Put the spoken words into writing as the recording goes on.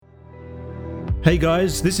Hey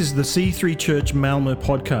guys, this is the C3 Church Malmo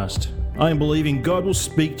podcast. I am believing God will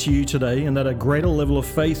speak to you today and that a greater level of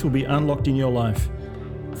faith will be unlocked in your life.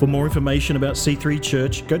 For more information about C3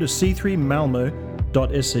 Church, go to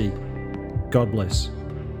c3malmo.se. God bless.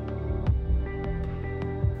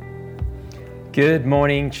 Good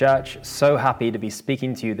morning, church. So happy to be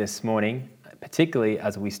speaking to you this morning, particularly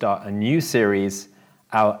as we start a new series,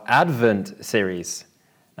 our Advent series.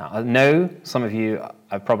 Now, I know some of you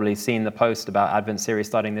have probably seen the post about Advent series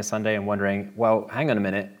starting this Sunday and wondering, well, hang on a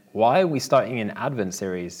minute, why are we starting an Advent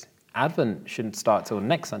series? Advent shouldn't start till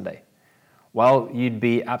next Sunday. Well, you'd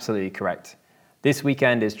be absolutely correct. This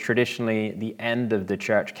weekend is traditionally the end of the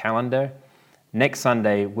church calendar. Next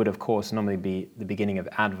Sunday would, of course, normally be the beginning of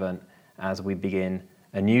Advent as we begin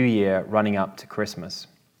a new year running up to Christmas.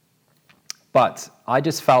 But I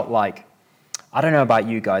just felt like, I don't know about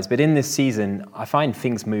you guys, but in this season, I find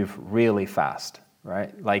things move really fast, right?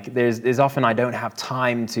 Like there's often I don't have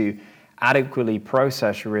time to adequately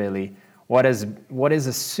process really what is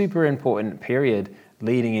a super important period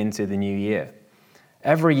leading into the new year.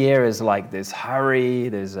 Every year is like this hurry,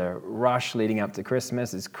 there's a rush leading up to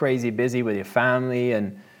Christmas, it's crazy busy with your family,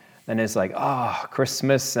 and then it's like,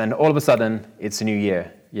 Christmas, and all of a sudden, it's a new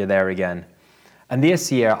year, you're there again. And this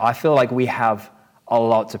year, I feel like we have a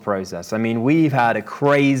lot to process. I mean, we've had a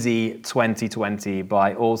crazy 2020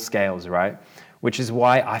 by all scales, right? Which is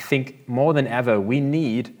why I think more than ever, we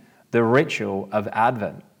need the ritual of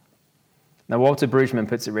Advent. Now, Walter Brueggemann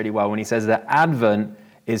puts it really well when he says that Advent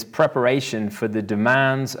is preparation for the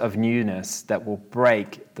demands of newness that will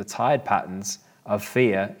break the tired patterns of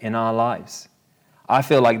fear in our lives. I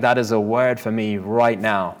feel like that is a word for me right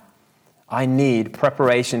now. I need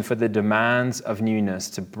preparation for the demands of newness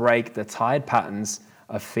to break the tired patterns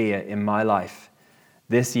of fear in my life.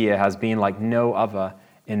 This year has been like no other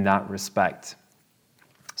in that respect.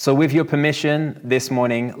 So with your permission this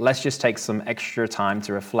morning, let's just take some extra time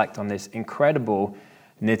to reflect on this incredible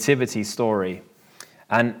nativity story.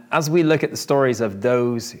 And as we look at the stories of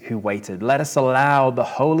those who waited, let us allow the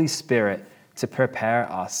Holy Spirit to prepare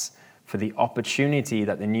us for the opportunity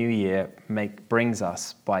that the new year brings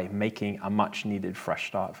us by making a much-needed fresh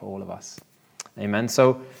start for all of us. Amen.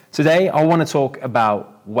 So today I want to talk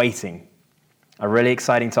about waiting, a really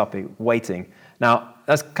exciting topic, waiting. Now,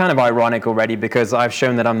 that's kind of ironic already because I've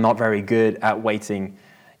shown that I'm not very good at waiting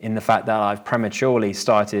in the fact that I've prematurely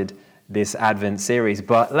started this Advent series.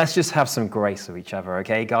 But let's just have some grace with each other,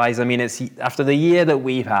 okay, guys? I mean, it's after the year that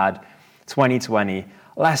we've had, 2020,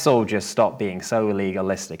 let's all just stop being so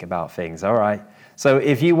legalistic about things, all right? So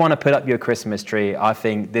if you want to put up your Christmas tree, I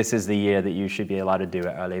think this is the year that you should be allowed to do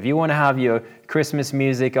it early. If you want to have your Christmas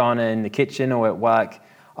music on in the kitchen or at work,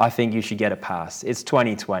 I think you should get a pass. It's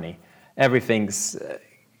 2020. Everything's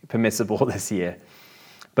permissible this year.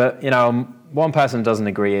 But, one person doesn't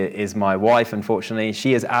agree is my wife, unfortunately.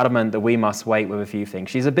 She is adamant that we must wait with a few things.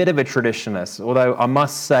 She's a bit of a traditionalist, although I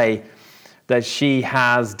must say that she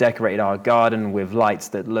has decorated our garden with lights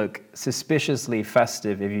that look suspiciously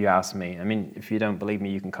festive, if you ask me. I mean, if you don't believe me,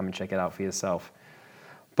 you can come and check it out for yourself.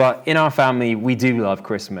 But in our family, we do love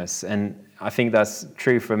Christmas, and I think that's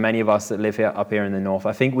true for many of us that live up here in the north.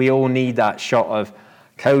 I think we all need that shot of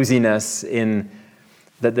coziness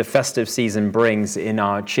that the festive season brings in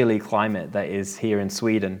our chilly climate that is here in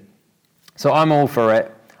Sweden. So I'm all for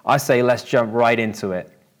it. I say let's jump right into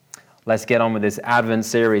it. Let's get on with this Advent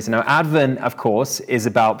series. Now, Advent, of course, is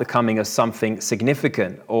about the coming of something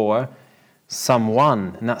significant or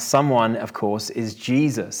someone. And that someone, of course, is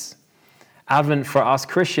Jesus. Advent for us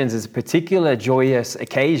Christians is a particular joyous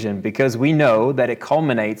occasion because we know that it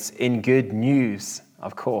culminates in good news,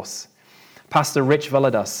 of course. Pastor Rich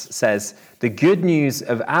Valadas says, the good news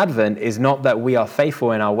of Advent is not that we are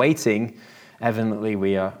faithful in our waiting. Evidently,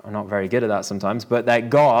 we are not very good at that sometimes, but that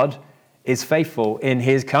God is faithful in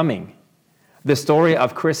his coming. The story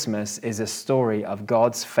of Christmas is a story of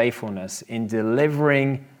God's faithfulness in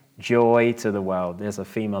delivering joy to the world. There's a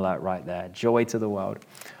theme alert right there, joy to the world.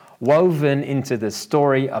 Woven into the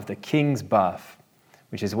story of the King's birth,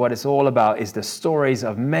 which is what it's all about, is the stories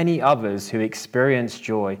of many others who experience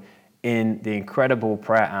joy in the incredible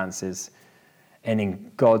prayer answers and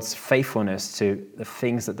in God's faithfulness to the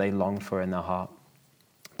things that they long for in their heart.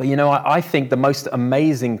 But I think the most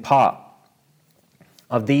amazing part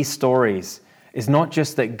of these stories is not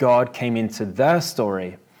just that God came into their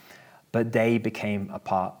story, but they became a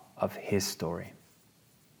part of his story.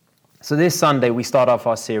 So this Sunday, we start off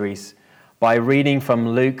our series by reading from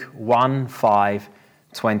Luke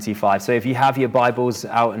 1:5-25. So if you have your Bibles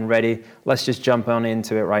out and ready, let's just jump on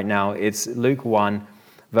into it right now. It's Luke 1,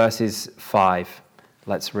 verses 5.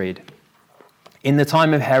 Let's read. In the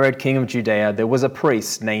time of Herod, king of Judea, there was a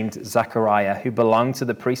priest named Zechariah who belonged to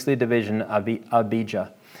the priestly division of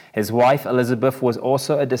Abijah. His wife Elizabeth was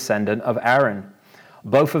also a descendant of Aaron.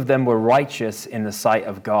 Both of them were righteous in the sight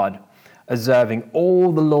of God, observing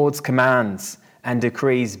all the Lord's commands and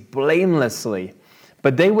decrees blamelessly.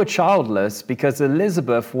 But they were childless because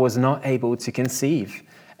Elizabeth was not able to conceive,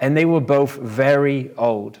 and they were both very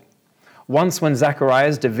old. Once when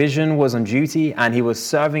Zechariah's division was on duty and he was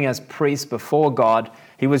serving as priest before God,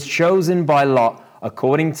 he was chosen by lot,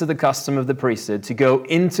 according to the custom of the priesthood, to go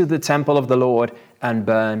into the temple of the Lord and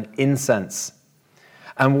burn incense.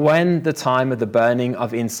 And when the time of the burning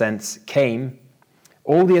of incense came,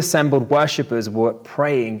 all the assembled worshippers were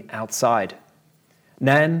praying outside.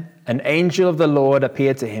 Then an angel of the Lord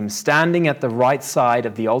appeared to him, standing at the right side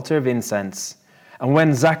of the altar of incense. And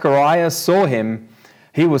when Zechariah saw him,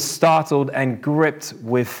 he was startled and gripped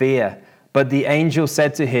with fear. But the angel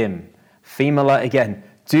said to him, Femela again,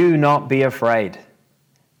 do not be afraid.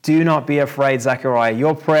 Do not be afraid, Zechariah.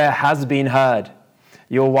 Your prayer has been heard.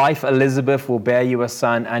 Your wife Elizabeth will bear you a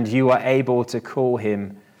son, and you are able to call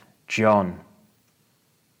him John.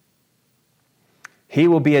 He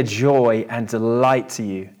will be a joy and delight to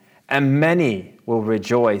you, and many will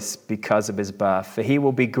rejoice because of his birth, for he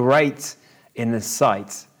will be great in the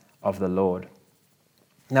sight of the Lord.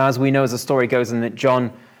 Now, as we know, as the story goes, and that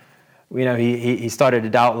John, he started to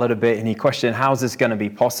doubt a little bit, and he questioned, how is this going to be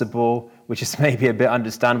possible? Which is maybe a bit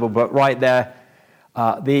understandable, but right there,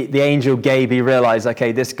 the angel Gabriel realized,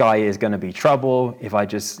 okay, this guy is going to be trouble. If I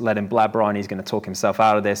just let him blabber on, he's going to talk himself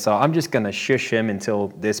out of this. So I'm just going to shush him until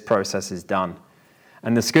this process is done.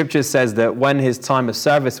 And the scripture says that when his time of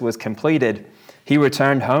service was completed, he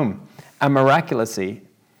returned home. And miraculously,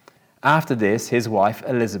 after this, his wife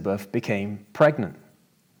Elizabeth became pregnant.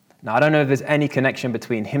 Now, I don't know if there's any connection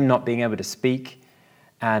between him not being able to speak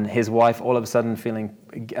and his wife all of a sudden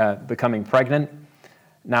becoming pregnant.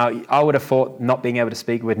 Now, I would have thought not being able to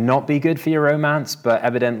speak would not be good for your romance, but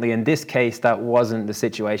evidently in this case, that wasn't the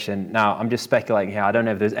situation. Now, I'm just speculating here. I don't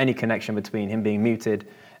know if there's any connection between him being muted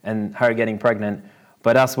and her getting pregnant,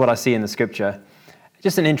 but that's what I see in the scripture.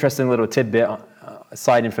 Just an interesting little tidbit,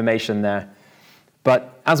 side information there.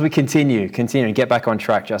 But as we continue and get back on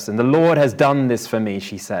track, Justin, the Lord has done this for me,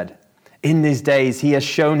 she said. In these days, he has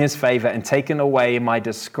shown his favor and taken away my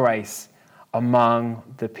disgrace among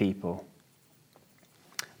the people.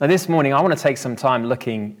 Now, this morning, I want to take some time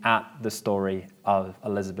looking at the story of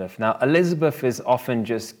Elizabeth. Now, Elizabeth is often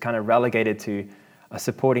just kind of relegated to a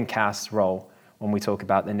supporting cast role when we talk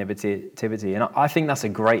about the nativity. And I think that's a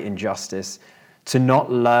great injustice to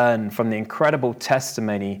not learn from the incredible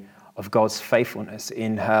testimony of God's faithfulness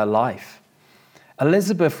in her life.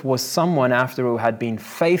 Elizabeth was someone, after all, who had been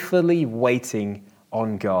faithfully waiting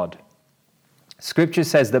on God. Scripture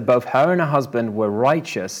says that both her and her husband were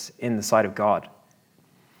righteous in the sight of God,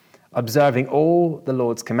 observing all the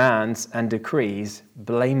Lord's commands and decrees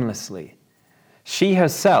blamelessly. She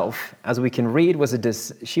herself, as we can read,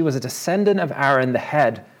 she was a descendant of Aaron, the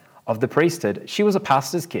head of the priesthood. She was a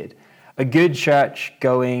pastor's kid, a good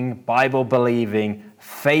church-going, Bible-believing,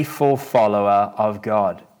 faithful follower of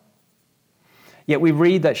God. Yet we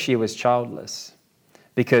read that she was childless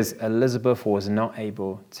because Elizabeth was not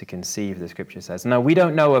able to conceive, the scripture says. Now, we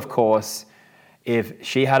don't know, of course, if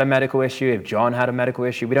she had a medical issue, if John had a medical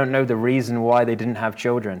issue. We don't know the reason why they didn't have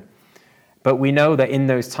children. But we know that in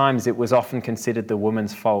those times it was often considered the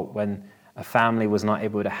woman's fault when a family was not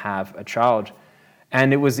able to have a child.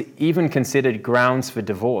 And it was even considered grounds for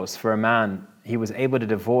divorce for a man. He was able to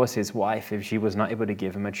divorce his wife if she was not able to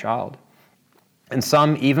give him a child. And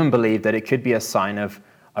some even believed that it could be a sign of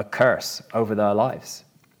a curse over their lives.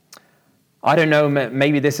 I don't know,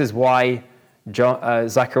 maybe this is why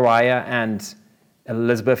Zechariah and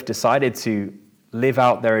Elizabeth decided to live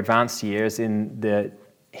out their advanced years in the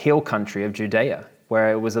hill country of Judea,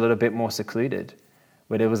 where it was a little bit more secluded,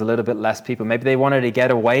 where there was a little bit less people. Maybe they wanted to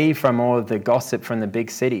get away from all of the gossip from the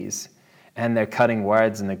big cities and their cutting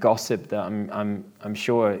words and the gossip that I'm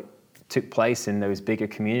sure took place in those bigger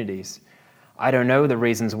communities. I don't know the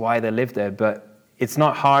reasons why they lived there, but it's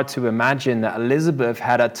not hard to imagine that Elizabeth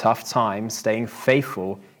had a tough time staying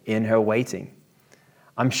faithful in her waiting.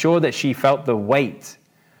 I'm sure that she felt the weight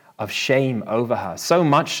of shame over her, so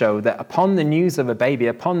much so that upon the news of a baby,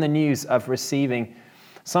 upon the news of receiving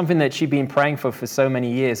something that she'd been praying for so many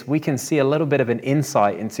years, we can see a little bit of an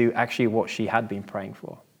insight into actually what she had been praying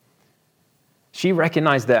for. She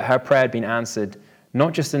recognized that her prayer had been answered,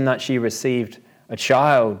 not just in that she received a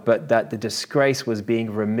child, but that the disgrace was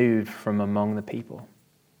being removed from among the people.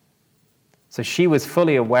 So she was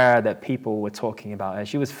fully aware that people were talking about her.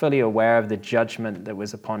 She was fully aware of the judgment that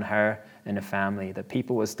was upon her and her family, that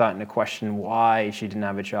people were starting to question why she didn't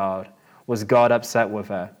have a child. Was God upset with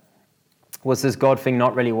her? Was this God thing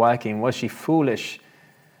not really working? Was she foolish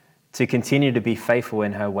to continue to be faithful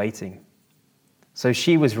in her waiting? So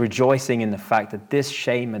she was rejoicing in the fact that this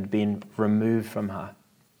shame had been removed from her.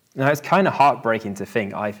 Now, it's kind of heartbreaking to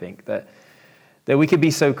think, I think, that we could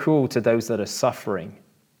be so cruel to those that are suffering.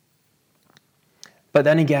 But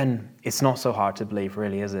then again, it's not so hard to believe,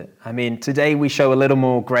 really, is it? I mean, today we show a little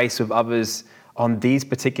more grace with others on these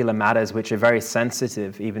particular matters, which are very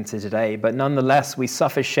sensitive even to today. But nonetheless, we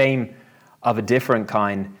suffer shame of a different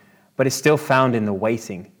kind, but it's still found in the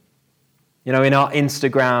waiting. You know, in our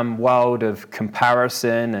Instagram world of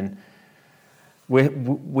comparison, and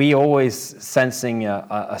we always sensing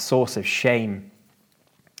a source of shame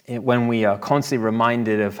when we are constantly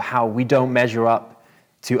reminded of how we don't measure up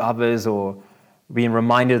to others, or being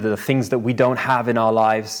reminded of the things that we don't have in our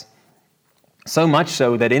lives. So much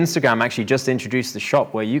so that Instagram actually just introduced the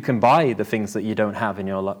shop where you can buy the things that you don't have in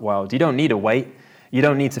your world. You don't need to wait. You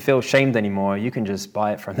don't need to feel shamed anymore. You can just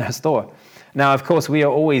buy it from their store. Now, of course, we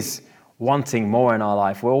are always wanting more in our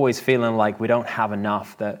life. We're always feeling like we don't have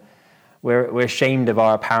enough, that we're ashamed of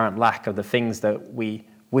our apparent lack of the things that we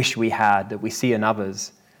wish we had, that we see in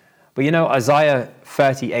others. But you know, Isaiah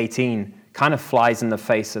 30:18 kind of flies in the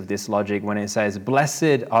face of this logic when it says,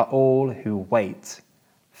 "Blessed are all who wait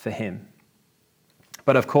for him."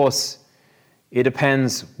 But of course, it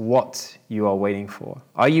depends what you are waiting for.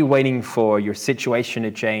 Are you waiting for your situation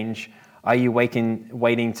to change? Are you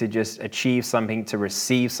waiting to just achieve something, to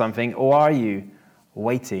receive something? Or are you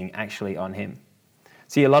waiting actually on him?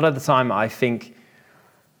 See, a lot of the time I think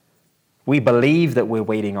we believe that we're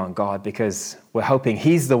waiting on God because we're hoping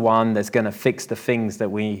he's the one that's going to fix the things that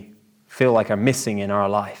we feel like are missing in our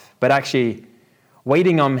life. But actually,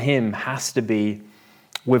 waiting on him has to be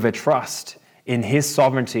with a trust in his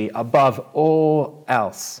sovereignty above all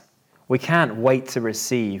else. We can't wait to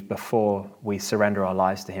receive before we surrender our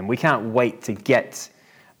lives to him. We can't wait to get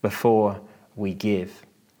before we give.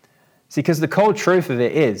 See, because the cold truth of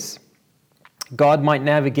it is, God might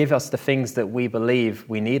never give us the things that we believe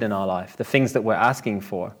we need in our life, the things that we're asking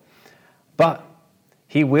for. But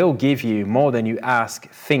he will give you more than you ask,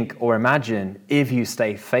 think, or imagine if you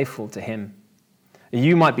stay faithful to him.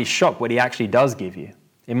 You might be shocked what he actually does give you.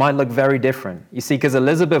 It might look very different. You see, because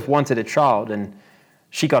Elizabeth wanted a child and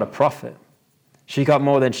she got a prophet. She got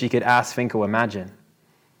more than she could ask, think, or imagine.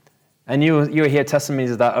 And you hear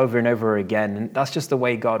testimonies of that over and over again. And that's just the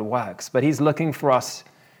way God works. But he's looking for us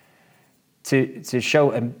to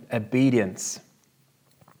show obedience,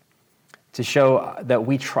 to show that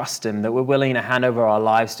we trust him, that we're willing to hand over our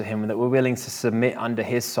lives to him, and that we're willing to submit under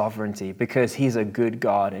his sovereignty because he's a good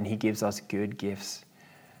God and he gives us good gifts.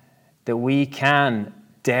 That we can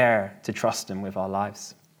dare to trust him with our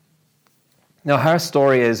lives. Now, her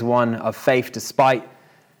story is one of faith despite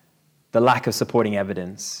the lack of supporting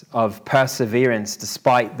evidence, of perseverance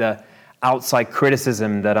despite the outside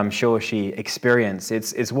criticism that I'm sure she experienced.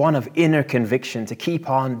 It's one of inner conviction to keep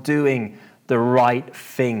on doing the right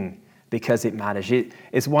thing because it matters.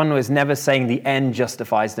 It's one who is never saying the end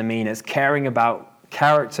justifies the mean. It's caring about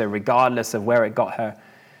character regardless of where it got her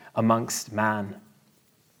amongst man.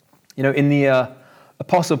 You know, in the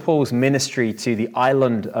Apostle Paul's ministry to the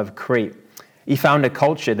island of Crete, he found a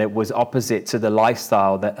culture that was opposite to the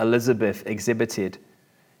lifestyle that Elizabeth exhibited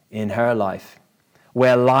in her life,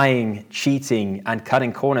 where lying, cheating, and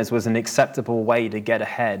cutting corners was an acceptable way to get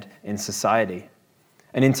ahead in society.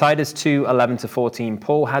 And in Titus 2:11-14,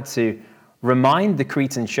 Paul had to remind the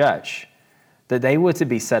Cretan church that they were to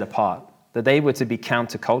be set apart, that they were to be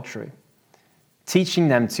countercultural, teaching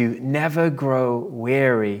them to never grow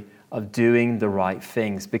weary of doing the right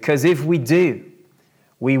things. Because if we do,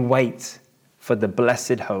 we wait for the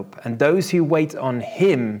blessed hope. And those who wait on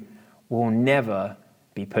him will never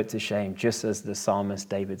be put to shame, just as the psalmist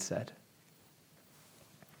David said.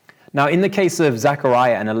 Now, in the case of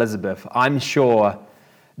Zechariah and Elizabeth, I'm sure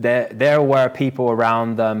there were people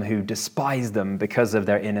around them who despised them because of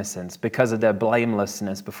their innocence, because of their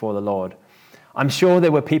blamelessness before the Lord. I'm sure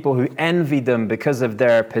there were people who envied them because of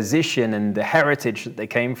their position and the heritage that they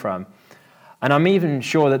came from. And I'm even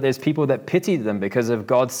sure that there's people that pitied them because of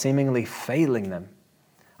God seemingly failing them.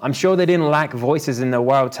 I'm sure they didn't lack voices in the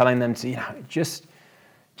world telling them to, just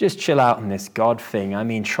chill out on this God thing. I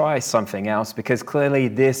mean, try something else because clearly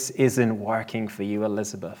this isn't working for you,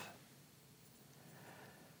 Elizabeth.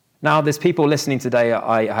 Now, there's people listening today,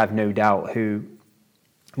 I have no doubt, who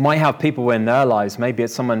might have people in their lives, maybe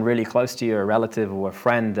it's someone really close to you, a relative or a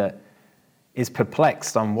friend, that is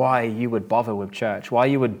perplexed on why you would bother with church, why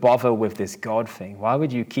you would bother with this God thing. Why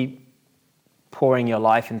would you keep pouring your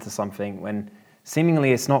life into something when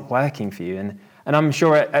seemingly it's not working for you? And I'm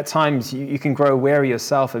sure at times you can grow weary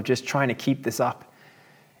yourself of just trying to keep this up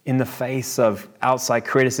in the face of outside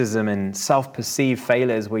criticism and self-perceived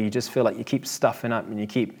failures where you just feel like you keep stuffing up and you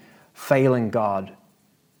keep failing God.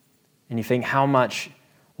 And you think, how much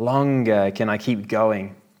longer can I keep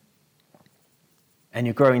going? And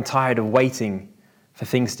you're growing tired of waiting for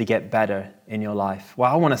things to get better in your life.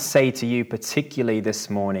 Well, I want to say to you, particularly this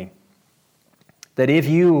morning, that if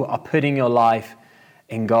you are putting your life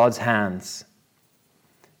in God's hands,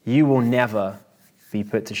 you will never be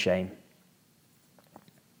put to shame.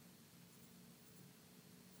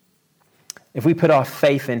 If we put our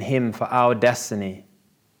faith in Him for our destiny,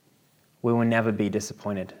 we will never be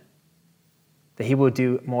disappointed. That He will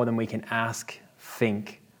do more than we can ask,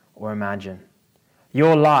 think, or imagine.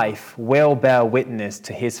 Your life will bear witness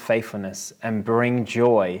to His faithfulness and bring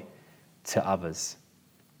joy to others.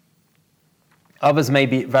 Others may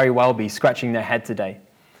very well be scratching their head today,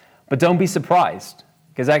 but don't be surprised,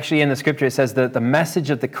 because actually in the scripture it says that the message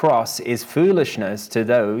of the cross is foolishness to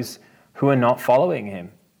those who are not following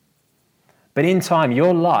Him. But in time,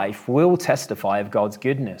 your life will testify of God's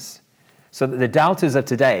goodness, so that the doubters of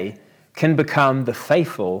today can become the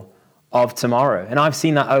faithful of tomorrow. And I've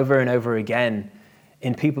seen that over and over again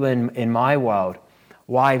in people in my world,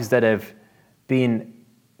 wives that have been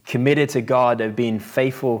committed to God, have been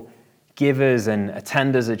faithful givers and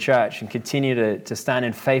attenders of church, and continue to stand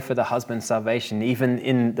in faith for the husband's salvation, even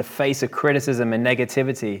in the face of criticism and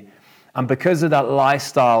negativity. And because of that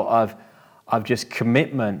lifestyle of just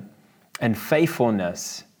commitment and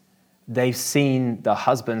faithfulness, they've seen the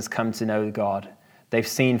husbands come to know God. They've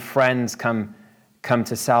seen friends come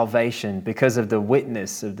to salvation because of the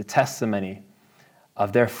witness of the testimony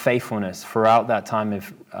of their faithfulness throughout that time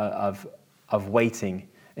of waiting,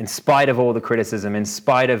 in spite of all the criticism, in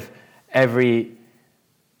spite of every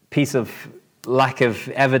piece of lack of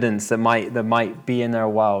evidence that might be in their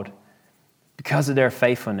world. Because of their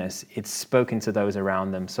faithfulness, it's spoken to those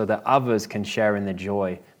around them so that others can share in the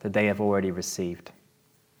joy that they have already received.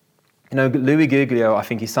 You know, Louis Giglio, I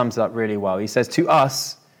think he sums it up really well. He says, to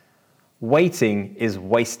us, waiting is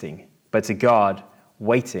wasting, but to God,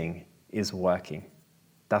 waiting is working.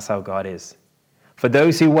 That's how God is. For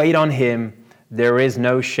those who wait on Him, there is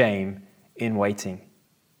no shame in waiting.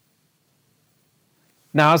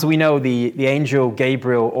 Now, as we know, the angel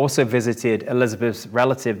Gabriel also visited Elizabeth's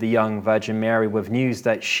relative, the young Virgin Mary, with news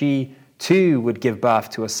that she too would give birth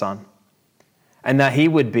to a son, and that he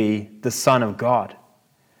would be the Son of God.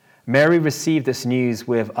 Mary received this news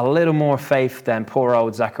with a little more faith than poor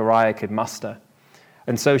old Zechariah could muster.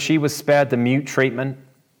 And so she was spared the mute treatment.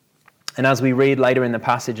 And as we read later in the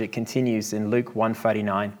passage, it continues in Luke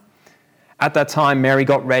 1:39. At that time, Mary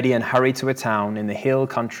got ready and hurried to a town in the hill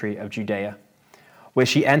country of Judea, where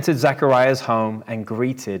she entered Zechariah's home and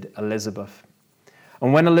greeted Elizabeth.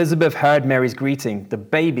 And when Elizabeth heard Mary's greeting, the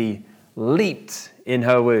baby leaped in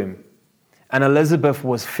her womb. And Elizabeth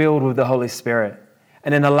was filled with the Holy Spirit.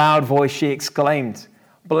 And in a loud voice she exclaimed,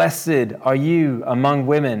 "Blessed are you among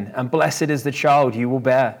women, and blessed is the child you will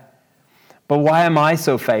bear. But why am I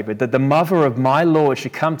so favored that the mother of my Lord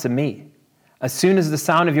should come to me? As soon as the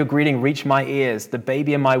sound of your greeting reached my ears, the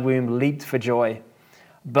baby in my womb leaped for joy.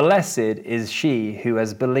 Blessed is she who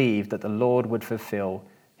has believed that the Lord would fulfill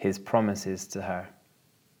His promises to her."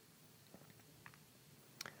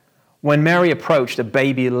 When Mary approached, a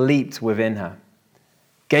baby leaped within her.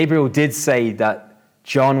 Gabriel did say that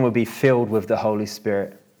John would be filled with the Holy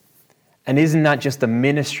Spirit. And isn't that just the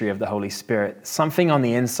ministry of the Holy Spirit? Something on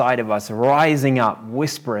the inside of us rising up,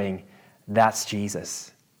 whispering, that's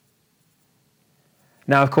Jesus.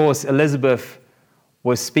 Now, of course, Elizabeth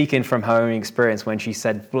was speaking from her own experience when she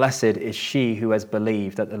said, "Blessed is she who has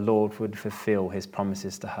believed that the Lord would fulfill His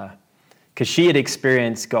promises to her." Because she had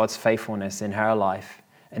experienced God's faithfulness in her life,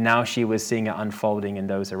 and now she was seeing it unfolding in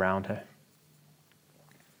those around her.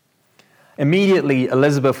 Immediately,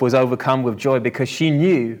 Elizabeth was overcome with joy because she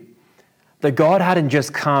knew that God hadn't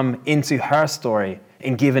just come into her story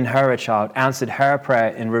and given her a child, answered her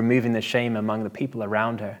prayer in removing the shame among the people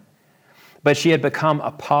around her, but she had become a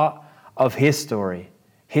part of His story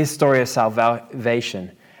of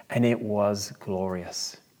salvation, and it was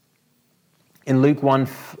glorious. In Luke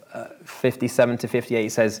 1:57-58,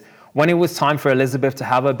 it says, "When it was time for Elizabeth to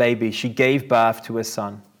have a baby, she gave birth to a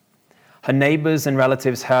son. Her neighbors and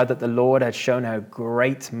relatives heard that the Lord had shown her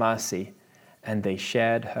great mercy, and they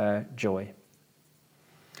shared her joy."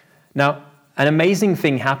 Now, an amazing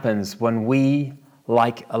thing happens when we,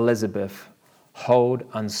 like Elizabeth, hold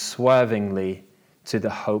unswervingly to the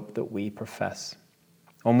hope that we profess.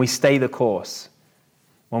 When we stay the course,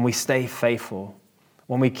 when we stay faithful,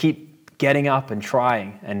 when we keep getting up and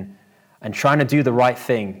trying and trying to do the right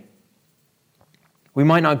thing, we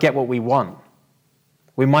might not get what we want.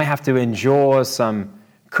 We might have to endure some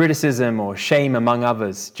criticism or shame among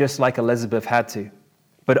others, just like Elizabeth had to.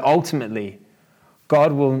 But ultimately,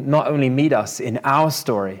 God will not only meet us in our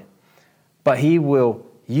story, but he will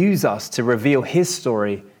use us to reveal his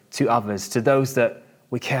story to others, to those that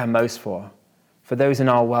we care most for those in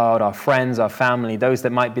our world, our friends, our family, those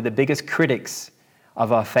that might be the biggest critics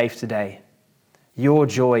of our faith today. Your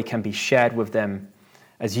joy can be shared with them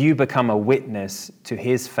as you become a witness to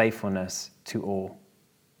his faithfulness to all.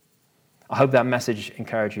 I hope that message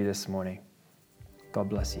encouraged you this morning. God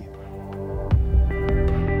bless you.